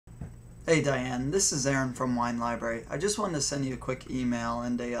Hey Diane, this is Aaron from Wine Library. I just wanted to send you a quick email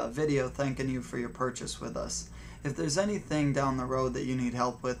and a video thanking you for your purchase with us. If there's anything down the road that you need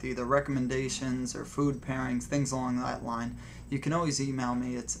help with, either recommendations or food pairings, things along that line, you can always email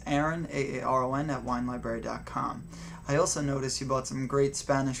me. It's Aaron, Aaron, at winelibrary.com. I also noticed you bought some great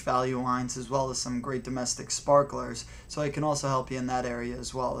Spanish value wines as well as some great domestic sparklers, so I can also help you in that area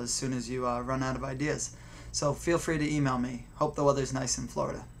as well as soon as you run out of ideas. So feel free to email me. Hope the weather's nice in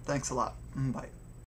Florida. Thanks a lot. Bye.